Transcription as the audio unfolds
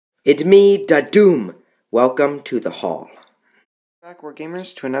It's me, da Doom. Welcome to the hall. Back, War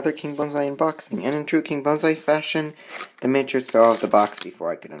Gamers, to another KingBonezai unboxing. And in true KingBonezai fashion, the miniatures fell out of the box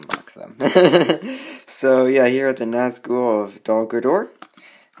before I could unbox them. So yeah, here are the Nazgul of Dol Gurdor,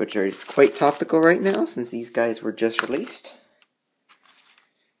 which are just quite topical right now since these guys were just released.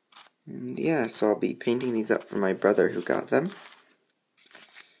 And yeah, so I'll be painting these up for my brother who got them.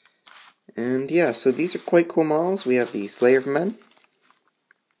 And yeah, so these are quite cool models. We have the Slayer of Men.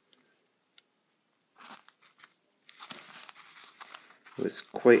 It was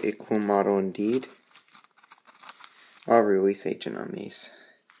quite a cool model indeed. I'll release agent on these.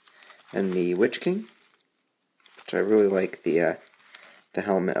 And the Witch King, which I really like the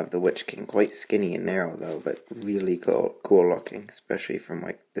helmet of the Witch King. Quite skinny and narrow though, but really cool looking, especially from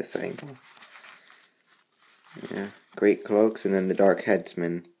like this angle. Yeah, great cloaks, and then the Dark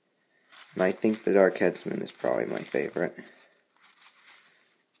Headsman. And I think the Dark Headsman is probably my favorite.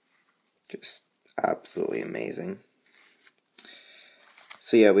 Just absolutely amazing.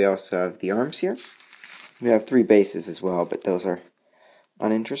 So yeah, we also have the arms here. We have 3 bases as well, but those are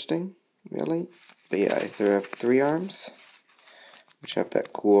uninteresting, really. But yeah, there have 3 arms, which have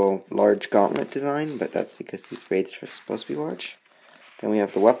that cool large gauntlet design, but that's because these raids are supposed to be large. Then we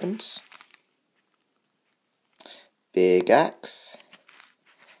have the weapons. Big axe,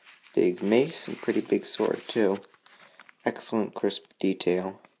 big mace, and pretty big sword too. Excellent crisp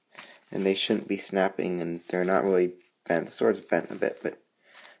detail. And they shouldn't be snapping, and they're not really bent. The sword's bent a bit, but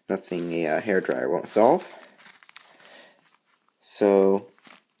nothing a hairdryer won't solve. So,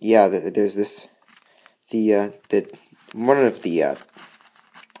 yeah, there's this, one of the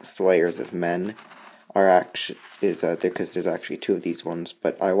Slayers of Men are actually, because there's actually 2 of these ones,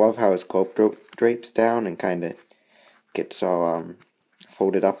 but I love how his cloak drapes down and kind of gets all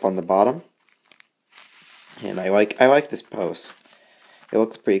folded up on the bottom. And I like this pose. It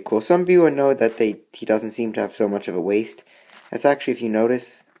looks pretty cool. Some people know that he doesn't seem to have so much of a waist. That's actually, if you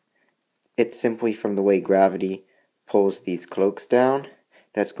notice, it's simply from the way gravity pulls these cloaks down.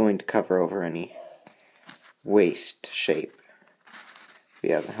 That's going to cover over any waist shape. But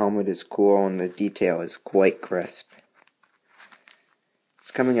yeah, the helmet is cool and the detail is quite crisp.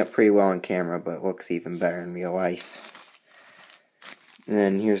 It's coming up pretty well on camera, but it looks even better in real life. And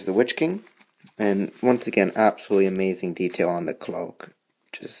then here's the Witch King. And once again, absolutely amazing detail on the cloak.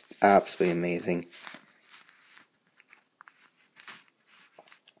 Just absolutely amazing.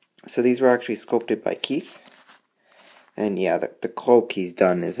 So these were actually sculpted by Keith. And yeah, the cloak he's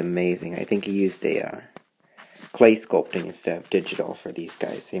done is amazing. I think he used a clay sculpting instead of digital for these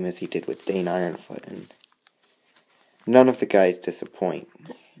guys, same as he did with Dane Ironfoot. And none of the guys disappoint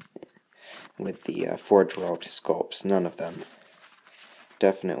with the Forge World sculpts. None of them.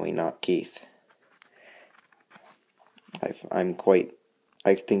 Definitely not Keith.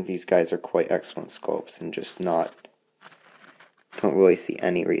 I think these guys are quite excellent sculpts and just don't really see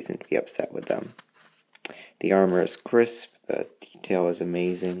any reason to be upset with them. The armor is crisp, the detail is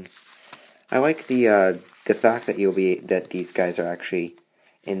amazing. I like the fact that these guys are actually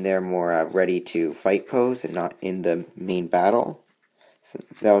in their more ready to fight pose and not in the main battle. So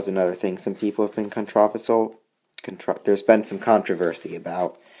that was another thing some people have been there's been some controversy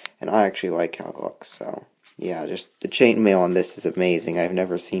about, and I actually like how it looks. So yeah, just the chainmail on this is amazing. I've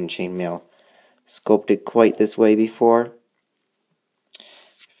never seen chainmail sculpted quite this way before.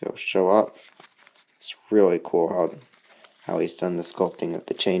 If it'll show up, it's really cool how he's done the sculpting of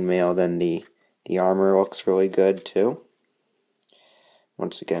the chainmail. Then the armor looks really good too.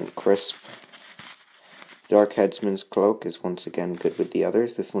 Once again, crisp. Dark Headsman's cloak is once again good with the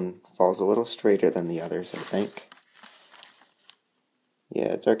others. This one falls a little straighter than the others, I think.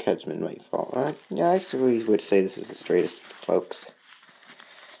 Yeah, Dark Headsman might fall. Yeah, I actually would say this is the straightest of the cloaks.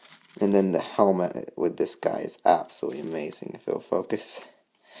 And then the helmet with this guy is absolutely amazing if it'll focus.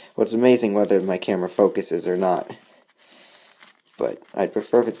 Well, it's amazing whether my camera focuses or not. But I'd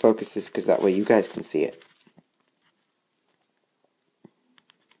prefer if it focuses because that way you guys can see it.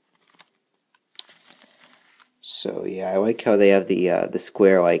 So yeah, I like how they have the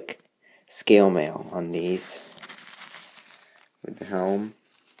square like scale mail on these with the helm,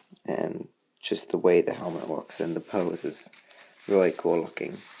 and just the way the helmet looks and the pose is really cool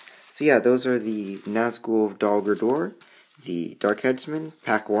looking. So yeah, those are the Nazgul of Dol Gurdor, the Dark Headsman,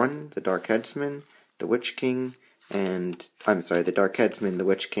 Pack 1, the Dark Headsman, the Witch King, and the Dark Headsman, the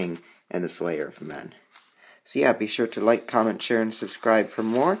Witch King, and the Slayer of Men. So yeah, be sure to like, comment, share, and subscribe for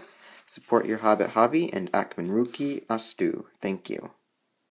more. Support your Hobbit hobby, and Akman Ruki Astu. Thank you.